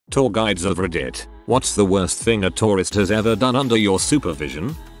Tour guides of Reddit, what's the worst thing a tourist has ever done under your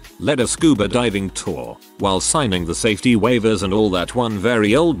supervision? Led a scuba diving tour. While signing the safety waivers and all that, one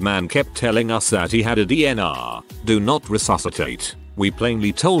very old man kept telling us that he had a DNR, do not resuscitate. We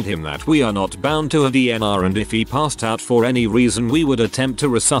plainly told him that we are not bound to a DNR, and if he passed out for any reason we would attempt to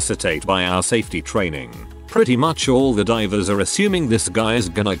resuscitate by our safety training. Pretty much all the divers are assuming this guy is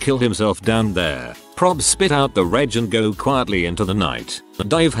gonna kill himself down there. Probs spit out the reg and go quietly into the night. The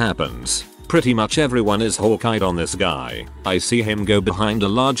dive happens. Pretty much everyone is hawk-eyed on this guy. I see him go behind a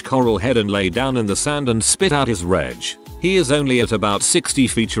large coral head and lay down in the sand and spit out his reg. He is only at about 60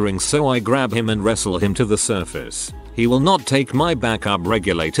 featuring, so I grab him and wrestle him to the surface. He will not take my backup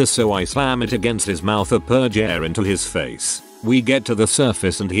regulator, so I slam it against his mouth and purge air into his face. We get to the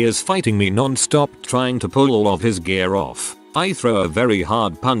surface and he is fighting me non-stop, trying to pull all of his gear off. I throw a very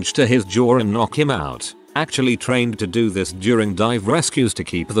hard punch to his jaw and knock him out. Actually trained to do this during dive rescues to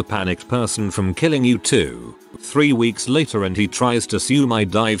keep the panicked person from killing you too. 3 weeks later and he tries to sue my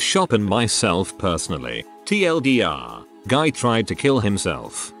dive shop and myself personally. TLDR. Guy tried to kill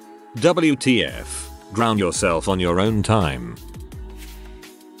himself. WTF. Drown yourself on your own time.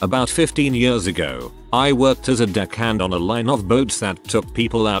 About 15 years ago, I worked as a deckhand on a line of boats that took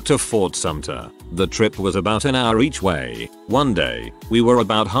people out to Fort Sumter. The trip was about an hour each way. One day, we were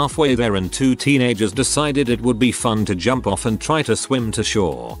about halfway there and two teenagers decided it would be fun to jump off and try to swim to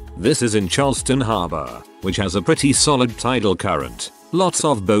shore. This is in Charleston Harbor, which has a pretty solid tidal current, lots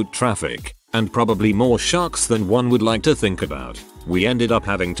of boat traffic, and probably more sharks than one would like to think about. We ended up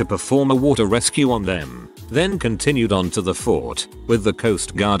having to perform a water rescue on them, then continued on to the fort, with the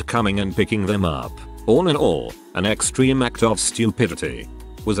Coast Guard coming and picking them up. All in all, an extreme act of stupidity.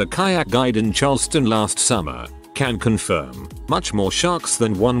 Was a kayak guide in Charleston last summer. Can confirm, much more sharks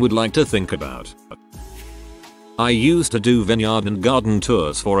than one would like to think about. I used to do vineyard and garden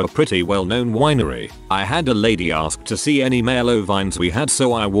tours for a pretty well-known winery. I had a lady ask to see any mallow vines we had,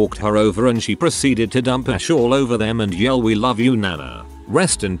 so I walked her over and she proceeded to dump ash all over them and yell, "We love you, Nana."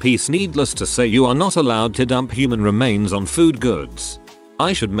 Rest in peace. Needless to say, you are not allowed to dump human remains on food goods.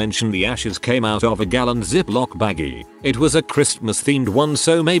 I should mention the ashes came out of a gallon Ziploc baggie. It was a Christmas themed one,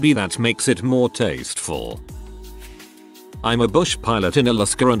 so maybe that makes it more tasteful. I'm a bush pilot in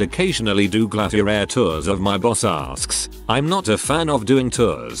Alaska and occasionally do glacier air tours of my boss asks. I'm not a fan of doing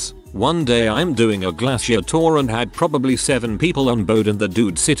tours. One day I'm doing a glacier tour and had probably 7 people on board, and the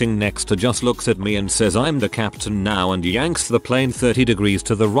dude sitting next to just looks at me and says, "I'm the captain now," and yanks the plane 30 degrees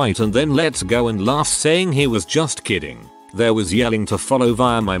to the right and then lets go and laughs, saying he was just kidding. There was yelling to follow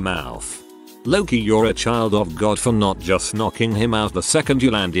via my mouth. Loki, you're a child of God for not just knocking him out the second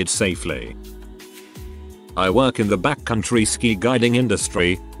you landed safely. I work in the backcountry ski guiding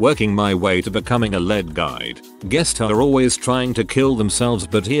industry, working my way to becoming a lead guide. Guests are always trying to kill themselves,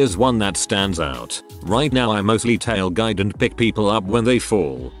 but here's one that stands out. Right now I mostly tail guide and pick people up when they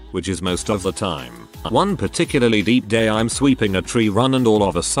fall, which is most of the time. One particularly deep day I'm sweeping a tree run and all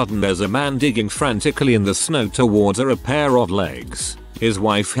of a sudden there's a man digging frantically in the snow towards a pair of legs. His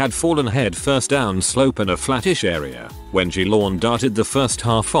wife had fallen head first down slope in a flattish area. When she lawn darted, the first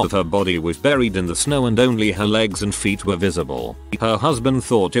half of her body was buried in the snow and only her legs and feet were visible. Her husband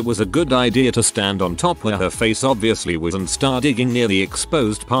thought it was a good idea to stand on top where her face obviously was and start digging near the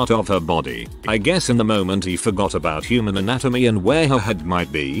exposed part of her body. I guess in the moment he forgot about human anatomy and where her head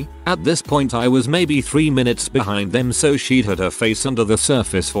might be. At this point I was maybe 3 minutes behind them, so she'd had her face under the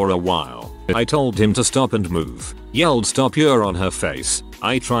surface for a while. I told him to stop and move. Yelled "stop, you're on her face."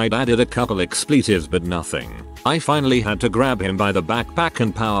 I tried, added a couple expletives, but nothing. I finally had to grab him by the backpack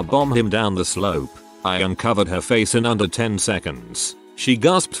and powerbomb him down the slope. I uncovered her face in under 10 seconds. She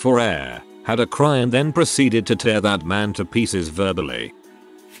gasped for air, had a cry, and then proceeded to tear that man to pieces verbally.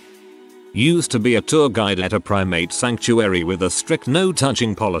 Used to be a tour guide at a primate sanctuary with a strict no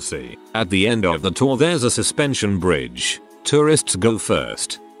touching policy. At the end of the tour there's a suspension bridge. Tourists go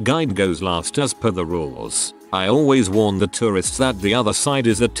first. Guide goes last as per the rules. I always warn the tourists that the other side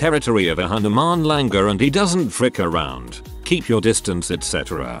is the territory of a Hanuman Langar and he doesn't frick around. Keep your distance,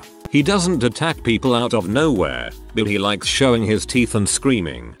 etc. He doesn't attack people out of nowhere, but he likes showing his teeth and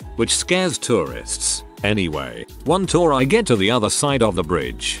screaming, which scares tourists. Anyway, one tour I get to the other side of the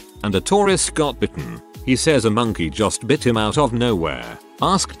bridge, and a tourist got bitten. He says a monkey just bit him out of nowhere.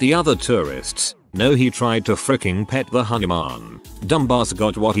 Asked the other tourists. No, he tried to fricking pet the Hanuman. Dumbass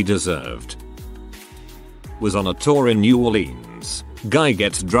got what he deserved. Was on a tour in New Orleans. Guy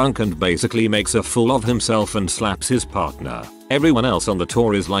gets drunk and basically makes a fool of himself and slaps his partner. Everyone else on the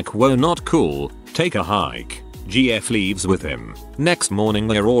tour is like, "Whoa, not cool, take a hike." GF leaves with him. Next morning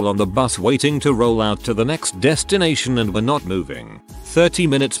they're all on the bus waiting to roll out to the next destination and we're not moving. 30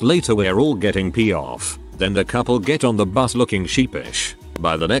 minutes later we're all getting pee off. Then the couple get on the bus looking sheepish.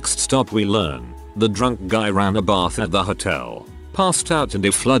 By the next stop we learn the drunk guy ran a bath at the hotel, passed out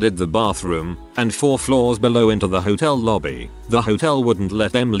and flooded the bathroom, and 4 floors below into the hotel lobby. The hotel wouldn't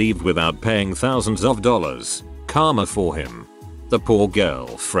let them leave without paying thousands of dollars. Karma for him. The poor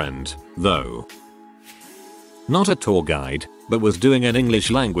girlfriend, though. Not a tour guide, but was doing an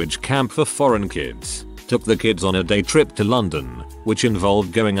English language camp for foreign kids. Took the kids on a day trip to London, which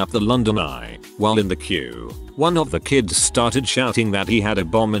involved going up the London Eye. While in the queue, one of the kids started shouting that he had a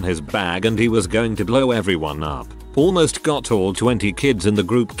bomb in his bag and he was going to blow everyone up. Almost got all 20 kids in the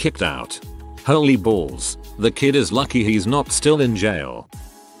group kicked out. Holy balls, the kid is lucky he's not still in jail.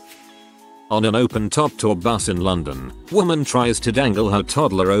 On an open-top tour bus in London, woman tries to dangle her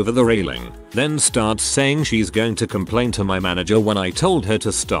toddler over the railing, then starts saying she's going to complain to my manager when I told her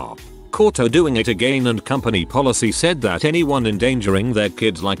to stop. Caught her doing it again and company policy said that anyone endangering their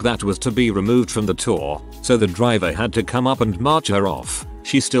kids like that was to be removed from the tour, so the driver had to come up and march her off.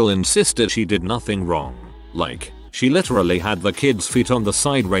 She still insisted she did nothing wrong. Like, she literally had the kid's feet on the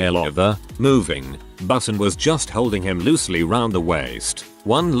side rail of the moving bus and was just holding him loosely round the waist.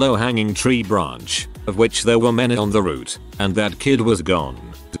 One low-hanging tree branch, of which there were many on the route, and that kid was gone.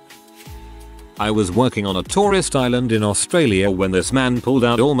 I was working on a tourist island in Australia when this man pulled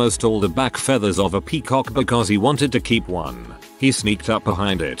out almost all the back feathers of a peacock because he wanted to keep one. He sneaked up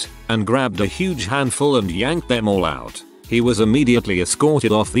behind it and grabbed a huge handful and yanked them all out. He was immediately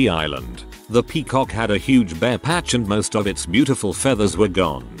escorted off the island. The peacock had a huge bare patch and most of its beautiful feathers were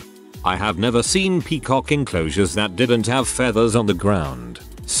gone. I have never seen peacock enclosures that didn't have feathers on the ground.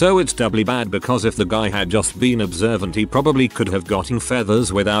 So it's doubly bad because if the guy had just been observant he probably could have gotten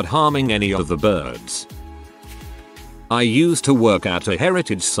feathers without harming any of the birds. I used to work at a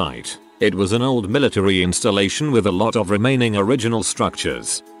heritage site. It was an old military installation with a lot of remaining original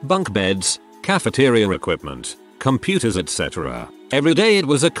structures, bunk beds, cafeteria equipment, computers etc. Every day it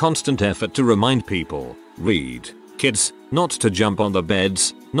was a constant effort to remind people, read, kids, not to jump on the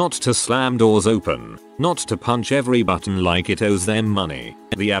beds, not to slam doors open, not to punch every button like it owes them money.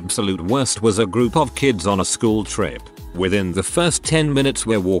 The absolute worst was a group of kids on a school trip. Within the first 10 minutes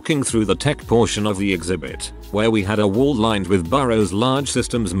we're walking through the tech portion of the exhibit, where we had a wall lined with Burroughs large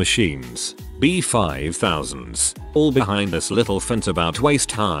systems machines, B5000s, all behind this little fence about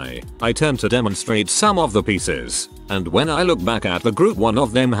waist high. I turned to demonstrate some of the pieces, and when I look back at the group one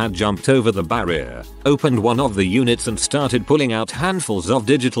of them had jumped over the barrier, opened one of the units and started pulling out handfuls of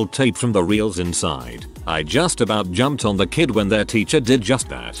digital tape from the reels inside. I just about jumped on the kid when their teacher did just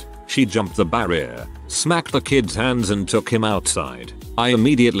that. She jumped the barrier, smacked the kid's hands and took him outside. I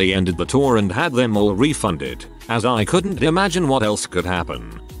immediately ended the tour and had them all refunded, as I couldn't imagine what else could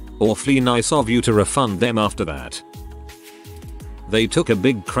happen. Awfully nice of you to refund them after that. They took a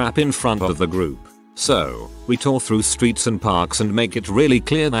big crap in front of the group. So, we tour through streets and parks and make it really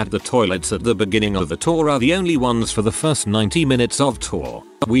clear that the toilets at the beginning of the tour are the only ones for the first 90 minutes of tour.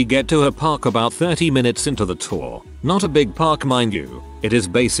 We get to a park about 30 minutes into the tour. Not a big park mind you, it is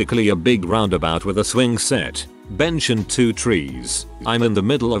basically a big roundabout with a swing set, bench and 2 trees. I'm in the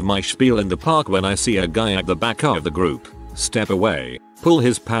middle of my spiel in the park when I see a guy at the back of the group step away, pull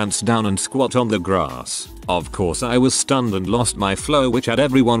his pants down and squat on the grass. Of course I was stunned and lost my flow, which had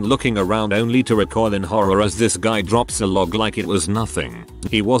everyone looking around only to recoil in horror as this guy drops a log like it was nothing.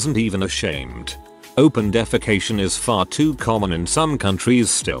 He wasn't even ashamed. Open defecation is far too common in some countries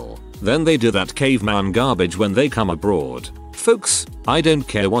still. Then they do that caveman garbage when they come abroad. Folks, I don't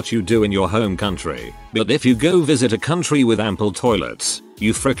care what you do in your home country, but if you go visit a country with ample toilets,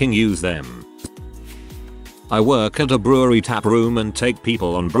 you fricking use them. I work at a brewery tap room and take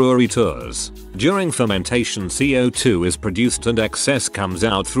people on brewery tours. During fermentation CO2 is produced and excess comes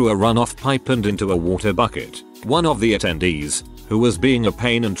out through a runoff pipe and into a water bucket. One of the attendees, who was being a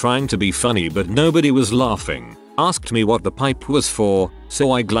pain and trying to be funny but nobody was laughing, asked me what the pipe was for,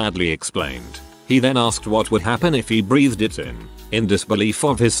 so I gladly explained. He then asked what would happen if he breathed it in. In disbelief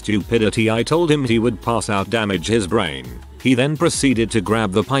of his stupidity I told him he would pass out, damage his brain. He then proceeded to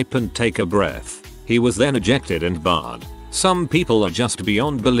grab the pipe and take a breath. He was then ejected and barred. Some people are just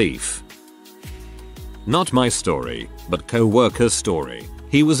beyond belief. Not my story, but co-worker's story.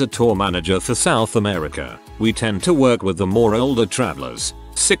 He was a tour manager for South America. We tend to work with the more older travelers,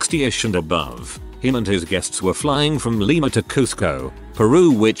 60ish and above. Him and his guests were flying from Lima to Cusco,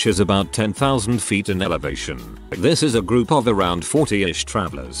 Peru, which is about 10,000 feet in elevation. This is a group of around 40-ish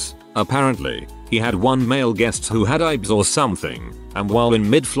travelers. Apparently, he had one male guest who had IBS or something, and while in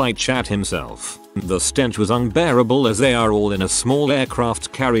mid-flight shat himself. The stench was unbearable as they are all in a small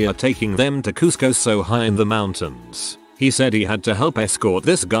aircraft carrier taking them to Cusco so high in the mountains. He said he had to help escort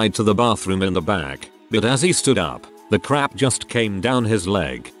this guy to the bathroom in the back, but as he stood up, the crap just came down his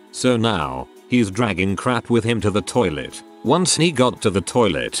leg, so now, he's dragging crap with him to the toilet. Once he got to the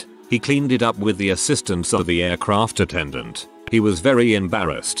toilet, he cleaned it up with the assistance of the aircraft attendant. He was very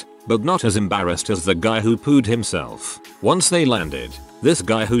embarrassed, but not as embarrassed as the guy who pooed himself. Once they landed, this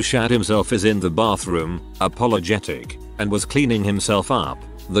guy who shat himself is in the bathroom, apologetic, and was cleaning himself up.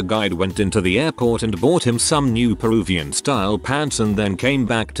 The guide went into the airport and bought him some new Peruvian style pants and then came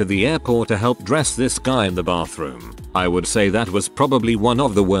back to the airport to help dress this guy in the bathroom. I would say that was probably one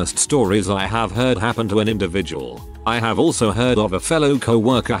of the worst stories I have heard happen to an individual. I have also heard of a fellow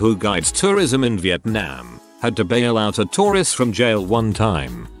co-worker who guides tourism in Vietnam, had to bail out a tourist from jail one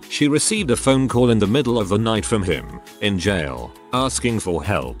time. She received a phone call in the middle of the night from him, in jail, asking for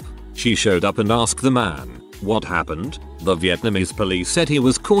help. She showed up and asked the man, what happened? The Vietnamese police said he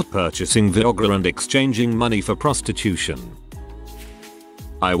was caught purchasing Viagra and exchanging money for prostitution.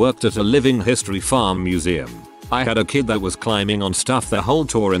 I worked at a living history farm museum. I had a kid that was climbing on stuff the whole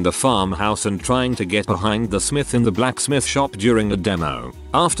tour in the farmhouse and trying to get behind the smith in the blacksmith shop during a demo.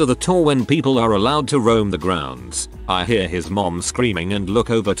 After the tour, when people are allowed to roam the grounds, I hear his mom screaming and look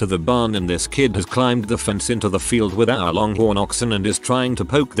over to the barn, and this kid has climbed the fence into the field with our longhorn oxen and is trying to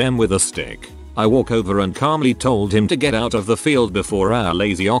poke them with a stick. I walk over and calmly told him to get out of the field before our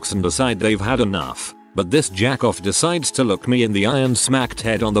lazy oxen decide they've had enough. But this jackoff decides to look me in the eye and smack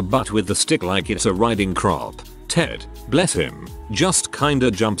Ted on the butt with the stick like it's a riding crop. Ted, bless him, just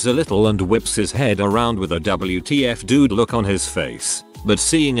kinda jumps a little and whips his head around with a WTF dude look on his face. But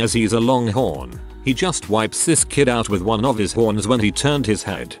seeing as he's a longhorn, he just wipes this kid out with one of his horns when he turned his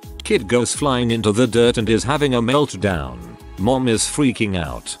head. Kid goes flying into the dirt and is having a meltdown. Mom is freaking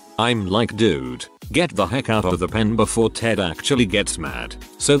out. I'm like, dude, get the heck out of the pen before Ted actually gets mad.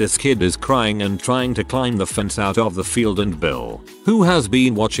 So this kid is crying and trying to climb the fence out of the field, and Bill, who has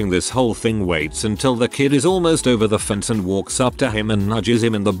been watching this whole thing, waits until the kid is almost over the fence and walks up to him and nudges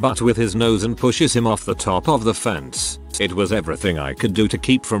him in the butt with his nose and pushes him off the top of the fence. It was everything I could do to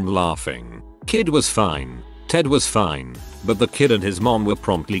keep from laughing. Kid was fine. Ted was fine. But the kid and his mom were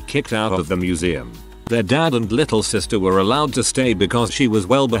promptly kicked out of the museum. Their dad and little sister were allowed to stay because she was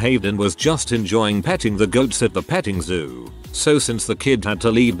well behaved and was just enjoying petting the goats at the petting zoo. So since the kid had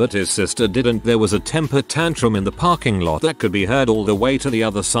to leave but his sister didn't, there was a temper tantrum in the parking lot that could be heard all the way to the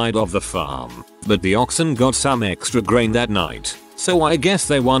other side of the farm. But the oxen got some extra grain that night, so I guess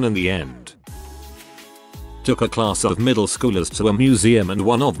they won in the end. Took a class of middle schoolers to a museum and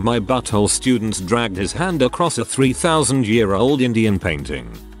one of my butthole students dragged his hand across a 3,000-year-old Indian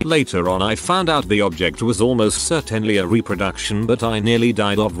painting. Later on I found out the object was almost certainly a reproduction, but I nearly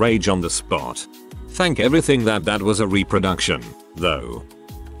died of rage on the spot. Thank everything that was a reproduction, though.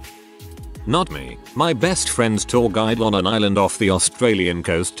 Not me. My best friend's tour guide on an island off the Australian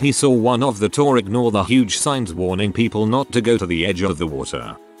coast. He saw one of the tour ignore the huge signs warning people not to go to the edge of the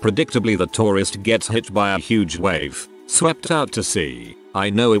water. Predictably, the tourist gets hit by a huge wave, swept out to sea. I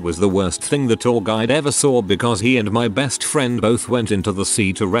know it was the worst thing the tour guide ever saw because he and my best friend both went into the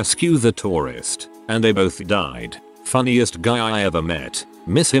sea to rescue the tourist, and they both died. Funniest guy I ever met.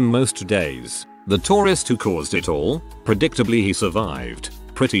 Miss him most days. The tourist who caused it all, predictably he survived.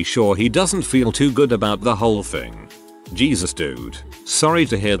 Pretty sure he doesn't feel too good about the whole thing. Jesus dude. Sorry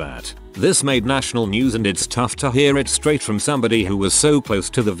to hear that. This made national news and it's tough to hear it straight from somebody who was so close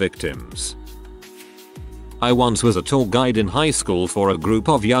to the victims. I once was a tour guide in high school for a group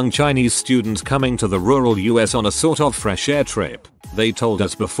of young Chinese students coming to the rural US on a sort of fresh air trip. They told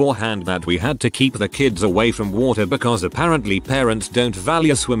us beforehand that we had to keep the kids away from water because apparently parents don't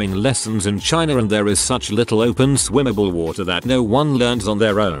value swimming lessons in China and there is such little open swimmable water that no one learns on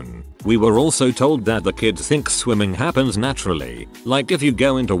their own. We were also told that the kids think swimming happens naturally, like if you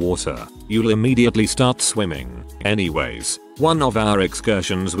go into water, you'll immediately start swimming. Anyways, one of our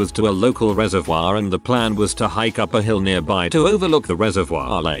excursions was to a local reservoir and the plan was to hike up a hill nearby to overlook the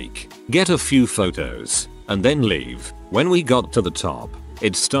reservoir lake, get a few photos, and then leave. When we got to the top,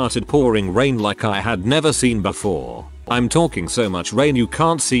 it started pouring rain like I had never seen before. I'm talking so much rain you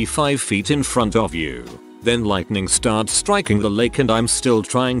can't see 5 feet in front of you. Then lightning starts striking the lake and I'm still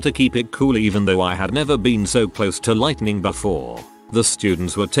trying to keep it cool even though I had never been so close to lightning before. The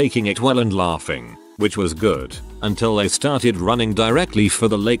students were taking it well and laughing, which was good, until they started running directly for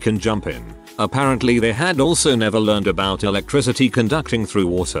the lake and jumping. Apparently they had also never learned about electricity conducting through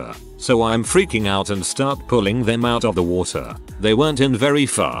water, so I'm freaking out and start pulling them out of the water. They weren't in very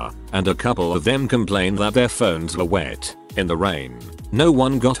far, and a couple of them complained that their phones were wet in the rain. No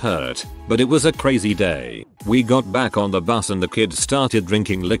one got hurt, but it was a crazy day. We got back on the bus and the kids started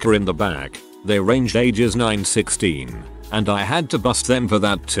drinking liquor in the back. They ranged ages 9-16, and I had to bust them for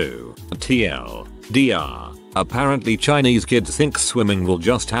that too. TLDR. Apparently Chinese kids think swimming will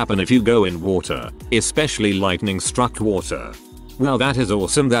just happen if you go in water, especially lightning struck water. Well, that is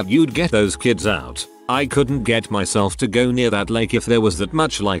awesome that you'd get those kids out. I couldn't get myself to go near that lake if there was that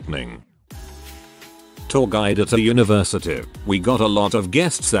much lightning. Tour guide at a university. We got a lot of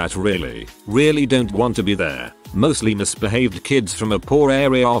guests that really don't want to be there. Mostly misbehaved kids from a poor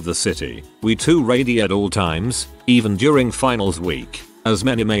area of the city. We too ready at all times, even during finals week. As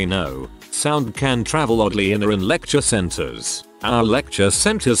many may know, sound can travel oddly in lecture centers. Our lecture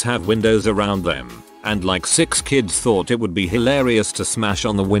centers have windows around them, and like 6 kids thought it would be hilarious to smash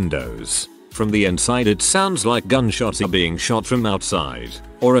on the windows. From the inside it sounds like gunshots are being shot from outside,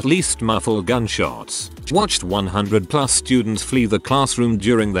 or at least muffled gunshots. Watched 100+ students flee the classroom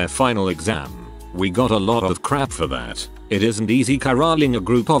during their final exam. We got a lot of crap for that. It isn't easy corralling a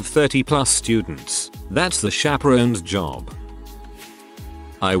group of 30+ students. That's the chaperone's job.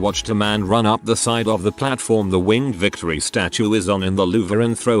 I watched a man run up the side of the platform the winged victory statue is on in the Louvre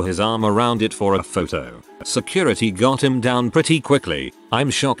and throw his arm around it for a photo. Security got him down pretty quickly.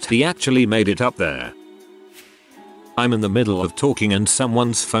 I'm shocked he actually made it up there. I'm in the middle of talking and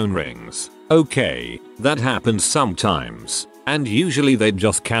someone's phone rings. Okay, that happens sometimes. And usually they'd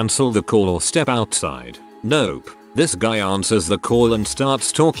just cancel the call or step outside. Nope. This guy answers the call and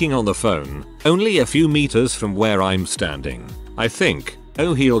starts talking on the phone, only a few meters from where I'm standing. I think,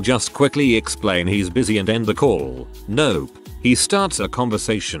 oh, he'll just quickly explain he's busy and end the call. Nope. He starts a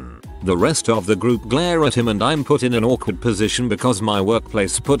conversation. The rest of the group glare at him and I'm put in an awkward position because my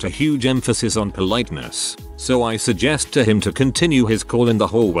workplace put a huge emphasis on politeness. So I suggest to him to continue his call in the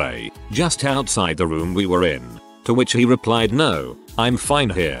hallway, just outside the room we were in. To which he replied, "No, I'm fine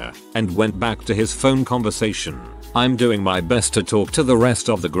here," and went back to his phone conversation. I'm doing my best to talk to the rest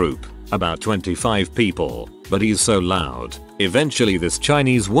of the group, about 25 people, but he's so loud. Eventually this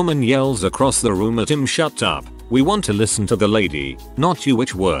Chinese woman yells across the room at him, "Shut up, we want to listen to the lady, not you,"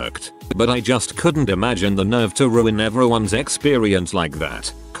 which worked. But I just couldn't imagine the nerve to ruin everyone's experience like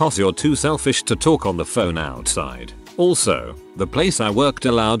that, cause you're too selfish to talk on the phone outside. Also, the place I worked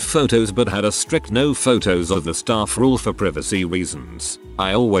allowed photos but had a strict no photos of the staff rule for privacy reasons.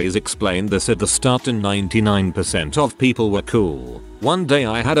 I always explained this at the start and 99% of people were cool. One day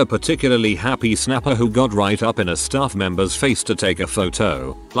I had a particularly happy snapper who got right up in a staff member's face to take a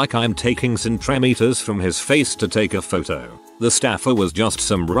photo, like I'm taking centimeters from his face to take a photo. The staffer was just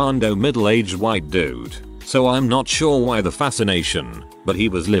some rando middle-aged white dude. So I'm not sure why the fascination, but he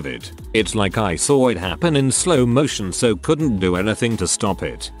was livid. It's like I saw it happen in slow motion so couldn't do anything to stop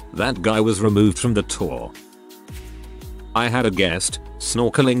it. That guy was removed from the tour. I had a guest,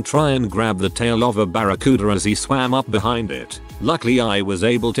 snorkeling, try and grab the tail of a barracuda as he swam up behind it. Luckily I was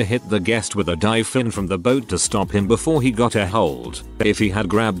able to hit the guest with a dive fin from the boat to stop him before he got a hold. If he had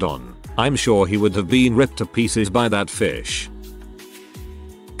grabbed on, I'm sure he would have been ripped to pieces by that fish.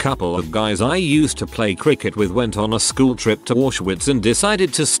 Couple of guys I used to play cricket with went on a school trip to Auschwitz and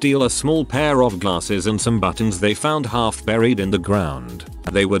decided to steal a small pair of glasses and some buttons they found half buried in the ground.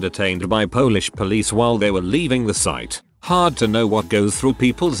 They were detained by Polish police while they were leaving the site. Hard to know what goes through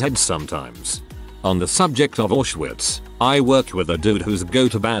people's heads sometimes. On the subject of Auschwitz, I work with a dude whose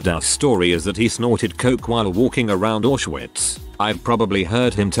go-to badass story is that he snorted coke while walking around Auschwitz. I've probably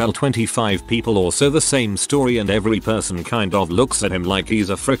heard him tell 25 people or so the same story and every person kind of looks at him like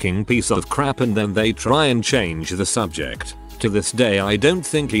he's a freaking piece of crap and then they try and change the subject. To this day I don't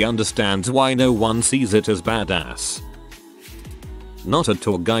think he understands why no one sees it as badass. Not a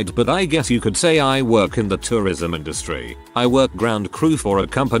tour guide, but I guess you could say I work in the tourism industry. I work ground crew for a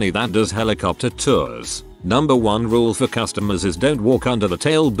company that does helicopter tours. Number 1 rule for customers is don't walk under the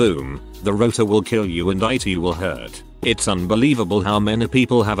tail boom. The rotor will kill you and it will hurt. It's unbelievable how many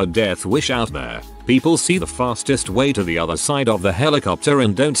people have a death wish out there. People see the fastest way to the other side of the helicopter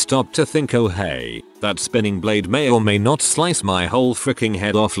and don't stop to think, oh hey, that spinning blade may or may not slice my whole freaking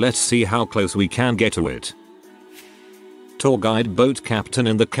head off, let's see how close we can get to it. Tour guide boat captain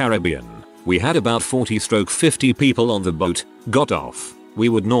in the Caribbean. We had about 40-50 people on the boat, got off. We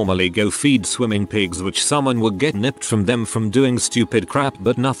would normally go feed swimming pigs which someone would get nipped from them from doing stupid crap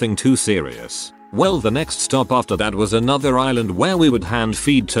but nothing too serious. Well, the next stop after that was another island where we would hand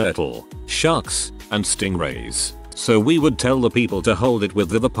feed turtle, sharks, and stingrays. So we would tell the people to hold it with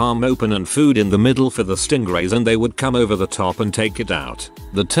the palm open and food in the middle for the stingrays, and they would come over the top and take it out.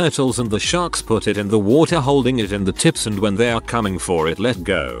 The turtles and the sharks put it in the water holding it in the tips, and when they are coming for it, let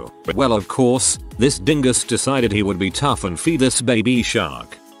go. Well, of course, this dingus decided he would be tough and feed this baby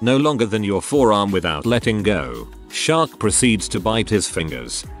shark no longer than your forearm without letting go. Shark proceeds to bite his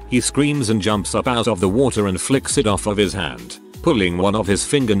fingers. He screams and jumps up out of the water and flicks it off of his hand, pulling one of his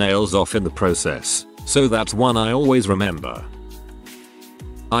fingernails off in the process. So that's one I always remember.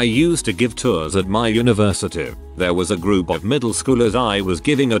 I used to give tours at my university. There was a group of middle schoolers I was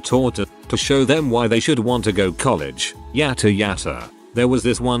giving a tour to show them why they should want to go college. Yatta yatta. There was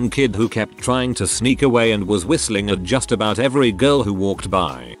this one kid who kept trying to sneak away and was whistling at just about every girl who walked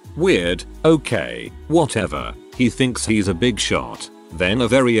by. Weird, okay, whatever. He thinks he's a big shot. Then a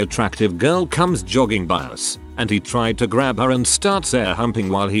very attractive girl comes jogging by us, and he tried to grab her and starts air humping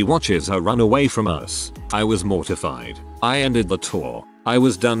while he watches her run away from us. I was mortified. I ended the tour. I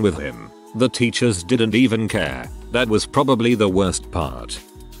was done with him. The teachers didn't even care. That was probably the worst part.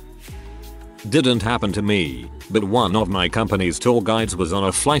 Didn't happen to me, but one of my company's tour guides was on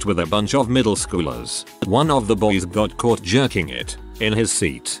a flight with a bunch of middle schoolers. One of the boys got caught jerking it in his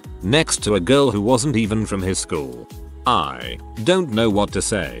seat next to a girl who wasn't even from his school. I don't know what to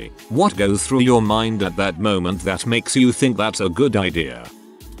say. What goes through your mind at that moment that makes you think that's a good idea?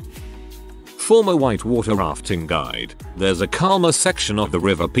 Former whitewater rafting guide. There's a calmer section of the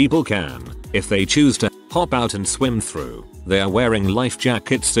river people can, if they choose to, hop out and swim through. They are wearing life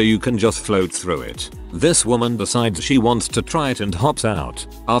jackets so you can just float through it. This woman decides she wants to try it and hops out.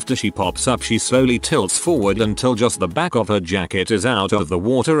 After she pops up, she slowly tilts forward until just the back of her jacket is out of the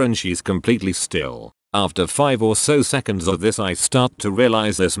water and she's completely still. After 5 or so seconds of this, I start to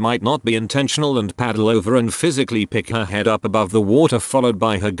realize this might not be intentional and paddle over and physically pick her head up above the water, followed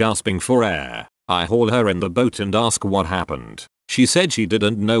by her gasping for air. I haul her in the boat and ask what happened. She said she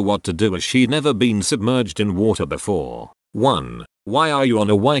didn't know what to do as she'd never been submerged in water before. 1. Why are you on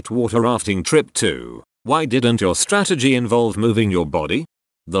a whitewater rafting trip? 2. Why didn't your strategy involve moving your body?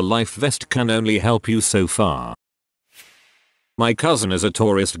 The life vest can only help you so far. My cousin is a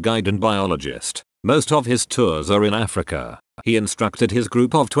tourist guide and biologist. Most of his tours are in Africa. He instructed his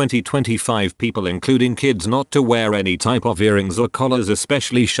group of 25 people, including kids, not to wear any type of earrings or collars,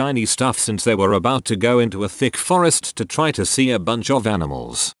 especially shiny stuff, since they were about to go into a thick forest to try to see a bunch of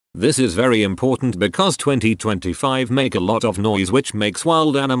animals. This is very important because 2025 make a lot of noise, which makes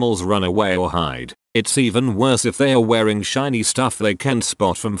wild animals run away or hide. It's even worse if they are wearing shiny stuff they can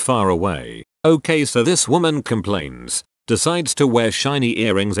spot from far away. Okay, so this woman complains, decides to wear shiny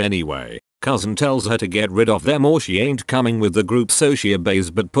earrings anyway. Cousin tells her to get rid of them or she ain't coming with the group, so she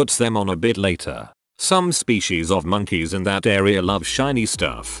obeys but puts them on a bit later. Some species of monkeys in that area love shiny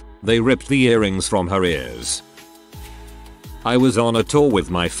stuff. They ripped the earrings from her ears. I was on a tour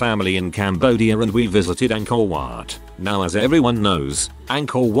with my family in Cambodia and we visited Angkor Wat. Now, as everyone knows,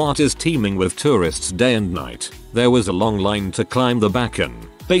 Angkor Wat is teeming with tourists day and night. There was a long line to climb the Bacan,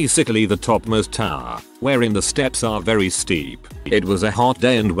 basically the topmost tower, wherein the steps are very steep. It was a hot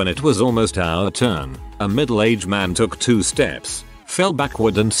day, and when it was almost our turn, a middle-aged man took 2 steps, fell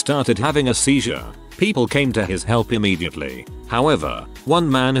backward and started having a seizure. People came to his help immediately. However, one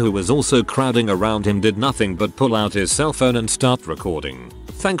man who was also crowding around him did nothing but pull out his cell phone and start recording.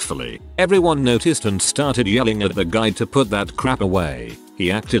 Thankfully, everyone noticed and started yelling at the guide to put that crap away.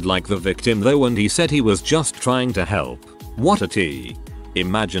 He acted like the victim though, and he said he was just trying to help. What a T.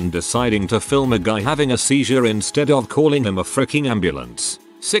 Imagine deciding to film a guy having a seizure instead of calling him a freaking ambulance.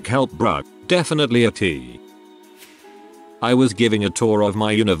 Sick help, bruh. Definitely a T. I was giving a tour of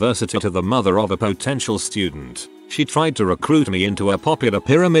my university to the mother of a potential student. She tried to recruit me into a popular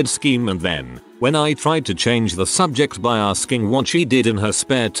pyramid scheme, and then, when I tried to change the subject by asking what she did in her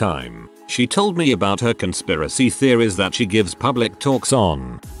spare time, she told me about her conspiracy theories that she gives public talks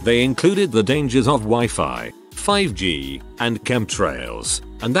on. They included the dangers of Wi-Fi, 5G, and chemtrails,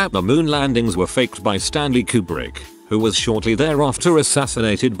 and that the moon landings were faked by Stanley Kubrick, who was shortly thereafter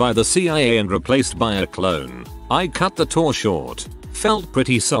assassinated by the CIA and replaced by a clone. I cut the tour short. Felt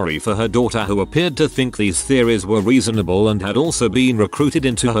pretty sorry for her daughter, who appeared to think these theories were reasonable and had also been recruited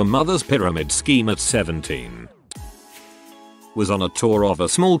into her mother's pyramid scheme at 17. Was on a tour of a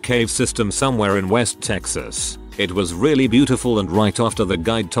small cave system somewhere in West Texas. It was really beautiful, and right after the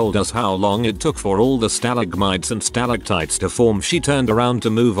guide told us how long it took for all the stalagmites and stalactites to form, she turned around to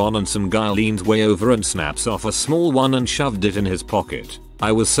move on and some guy leans way over and snaps off a small one and shoved it in his pocket.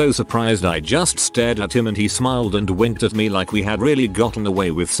 I was so surprised I just stared at him, and he smiled and winked at me like we had really gotten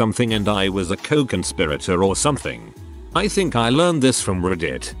away with something and I was a co-conspirator or something. I think I learned this from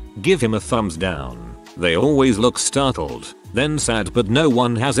Reddit. Give him a thumbs down. They always look startled, then sad, but no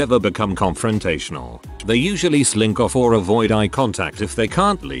one has ever become confrontational. They usually slink off or avoid eye contact if they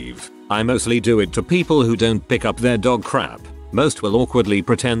can't leave. I mostly do it to people who don't pick up their dog crap. Most will awkwardly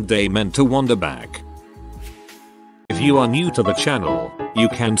pretend they meant to wander back. If you are new to the channel, you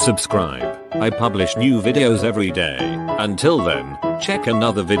can subscribe. I publish new videos every day. Until then, check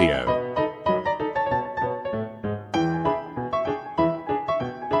another video.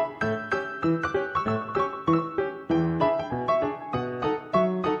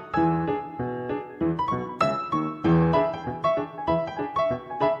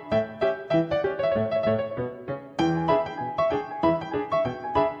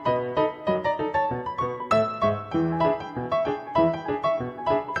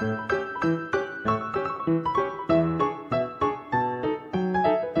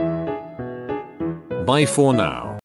 Bye for now.